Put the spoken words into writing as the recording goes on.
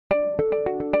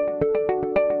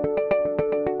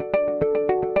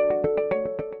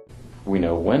we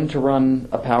know when to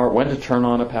when to turn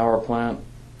on a power plant.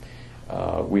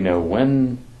 We know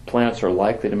when plants are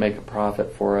likely to make a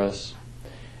profit for us,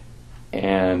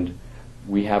 and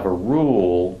we have a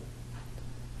rule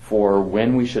for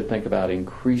when we should think about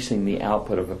increasing the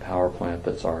output of a power plant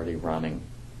that's already running.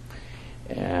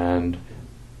 And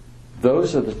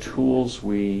those are the tools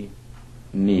we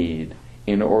need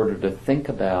in order to think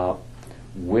about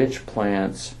which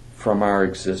plants from our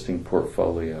existing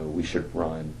portfolio we should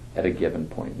run at a given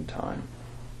point in time.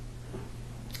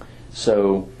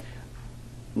 So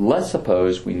let's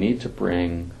suppose we need to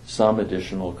bring some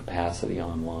additional capacity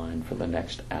online for the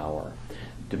next hour.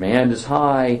 Demand is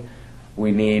high.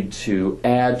 We need to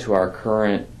add to our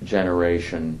current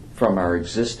generation from our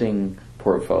existing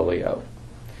portfolio.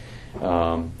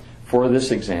 For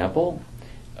this example,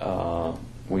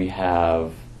 we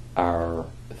have our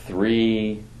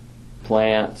 3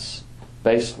 plants,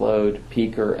 baseload,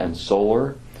 peaker, and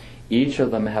solar. Each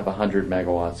of them have 100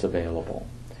 megawatts available.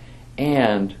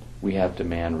 And we have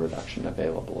demand reduction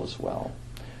available as well.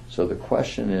 So the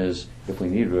question is, if we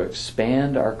need to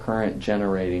expand our current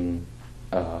generation,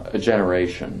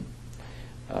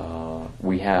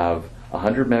 we have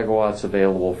 100 megawatts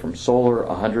available from solar,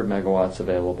 100 megawatts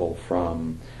available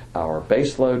from our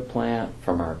baseload plant,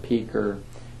 from our peaker,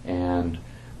 and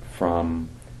from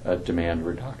a demand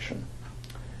reduction.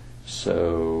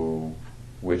 So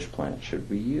which plant should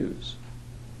we use?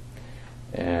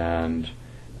 And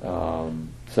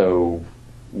so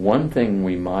one thing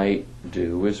we might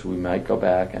do is we might go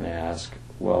back and ask,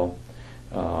 well,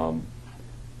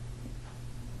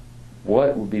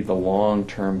 what would be the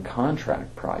long-term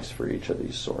contract price for each of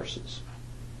these sources?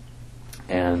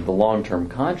 And the long-term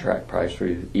contract price for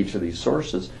each of these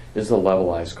sources is the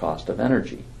levelized cost of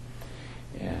energy.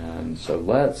 And so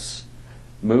let's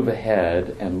move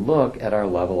ahead and look at our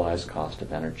levelized cost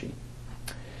of energy.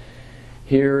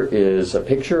 Here is a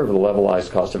picture of the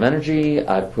levelized cost of energy.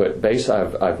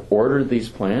 I've ordered these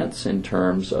plants in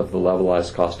terms of the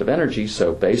levelized cost of energy.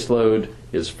 So baseload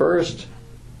is first,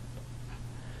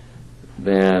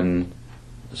 then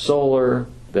solar,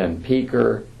 then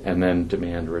peaker, and then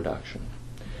demand reduction.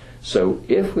 So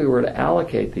if we were to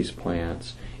allocate these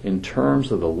plants in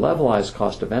terms of the levelized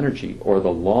cost of energy, or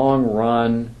the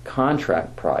long-run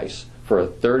contract price for a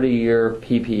 30-year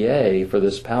PPA for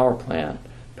this power plant,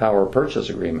 power purchase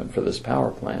agreement for this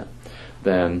power plant,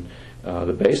 then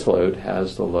the baseload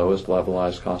has the lowest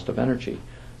levelized cost of energy.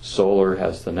 Solar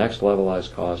has the next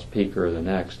levelized cost, peaker the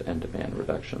next, and demand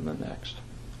reduction the next.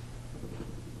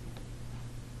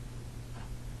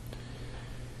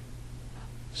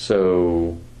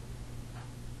 So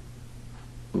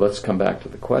let's come back to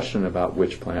the question about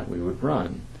which plant we would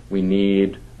run. We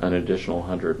need an additional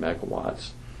 100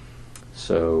 megawatts.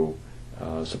 So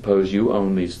suppose you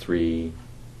own these 3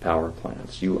 power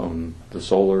plants. You own the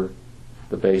solar,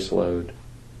 the baseload,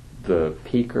 the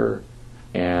peaker,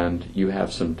 and you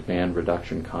have some demand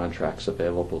reduction contracts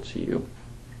available to you.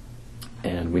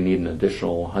 And we need an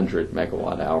additional 100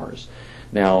 megawatt hours.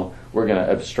 Now, we're going to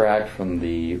abstract from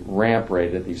the ramp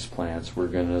rate of these plants. We're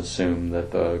going to assume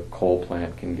that the coal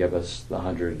plant can give us the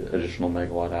 100 additional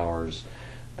megawatt hours,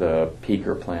 the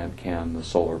peaker plant can, the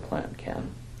solar plant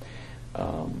can.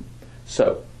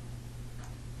 So,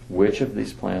 which of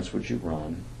these plants would you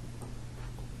run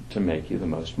to make you the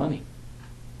most money?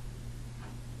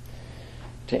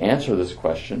 To answer this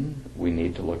question, we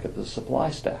need to look at the supply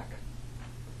stack.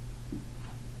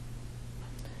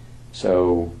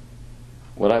 So,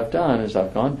 what I've done is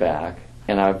I've gone back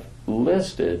and I've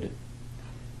listed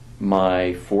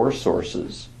my 4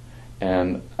 sources,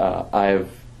 and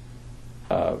I've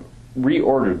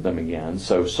reordered them again.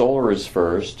 So solar is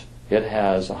first. It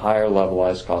has a higher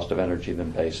levelized cost of energy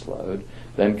than baseload.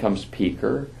 Then comes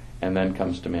peaker, and then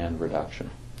comes demand reduction.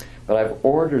 But I've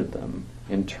ordered them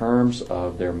in terms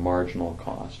of their marginal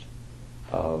cost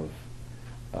of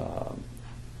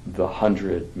the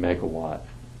 100 megawatt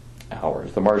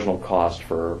hours, the marginal cost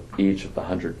for each of the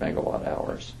 100 megawatt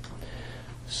hours.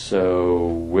 So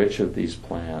which of these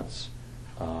plants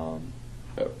are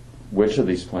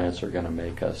going to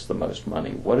make us the most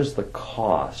money? What is the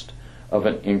cost of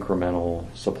an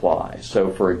incremental supply? So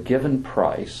for a given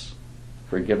price,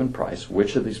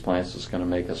 which of these plants is going to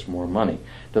make us more money?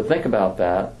 To think about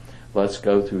that, let's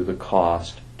go through the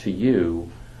cost to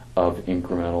you of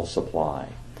incremental supply.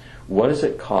 What does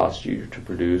it cost you to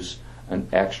produce an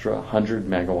extra 100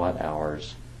 megawatt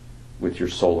hours with your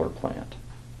solar plant?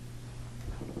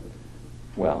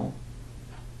 Well,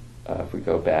 if we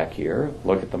go back here,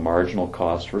 look at the marginal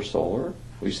cost for solar,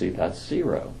 we see that's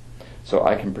 0. So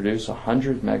I can produce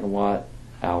 100 megawatt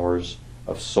hours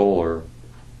of solar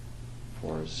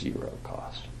for zero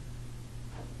cost.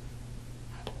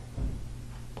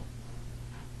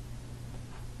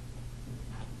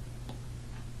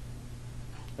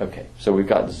 Okay, so we've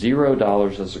got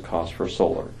 $0 as a cost for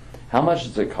solar. How much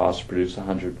does it cost to produce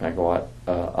 100 megawatt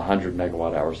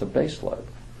hours of base load?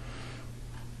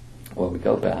 Well, we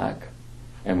go back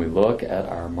and we look at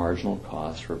our marginal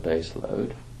cost for base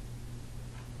load.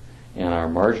 And our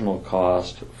marginal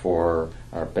cost for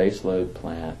our base load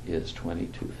plant is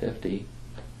 $22.50.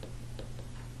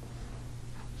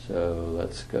 So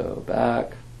let's go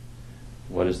back.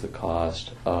 What is the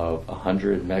cost of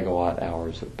 100 megawatt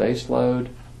hours of base load?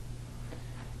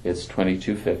 It's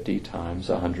 $22.50 times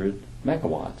 100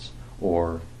 megawatts,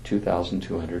 or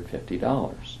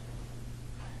 $2,250.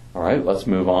 All right, let's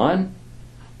move on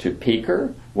to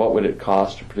peaker. What would it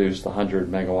cost to produce the 100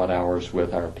 megawatt hours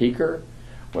with our peaker?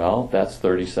 Well, that's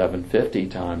 $37.50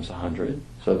 times 100,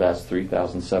 so that's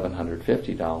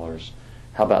 $3,750.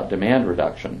 How about demand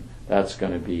reduction? That's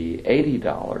going to be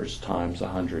 $80 times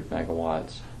 100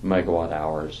 megawatt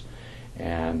hours,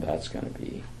 and that's going to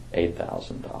be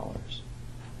 $8,000.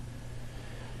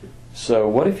 So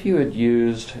what if you had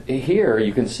used, here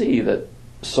you can see that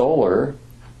solar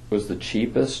was the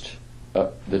cheapest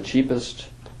to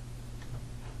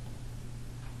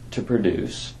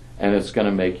produce, and it's going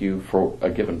to make you, for a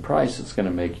given price, it's going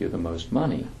to make you the most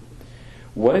money.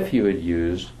 What if you had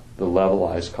used the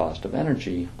levelized cost of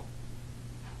energy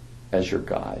as your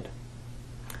guide?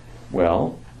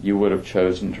 Well, you would have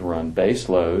chosen to run base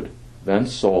load, then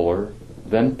solar,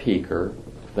 then peaker,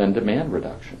 then demand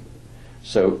reduction.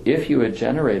 So if you had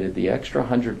generated the extra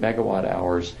 100 megawatt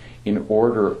hours in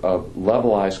order of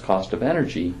levelized cost of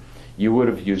energy, you would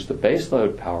have used the base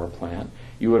load power plant.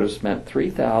 You would have spent not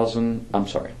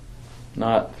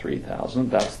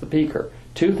 $3,000, that's the peaker,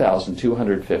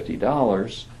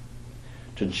 $2,250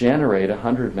 to generate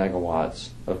 100 megawatts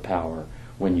of power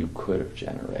when you could have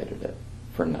generated it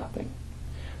for nothing.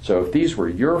 So if these were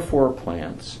your 4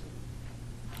 plants,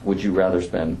 would you rather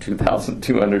spend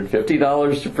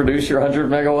 $2,250 to produce your 100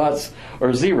 megawatts or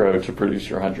 $0 to produce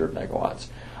your 100 megawatts?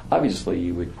 Obviously,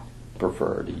 you would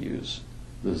prefer to use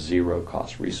the zero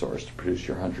cost resource to produce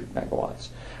your 100 megawatts.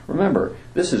 Remember,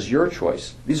 this is your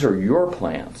choice. These are your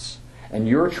plants, and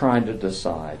you're trying to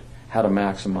decide how to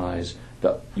maximize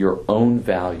your own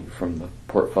value from the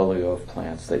portfolio of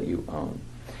plants that you own.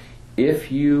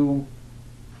 If you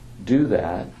do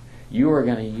that, you are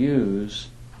going to use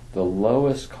the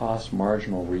lowest cost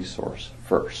marginal resource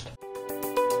first.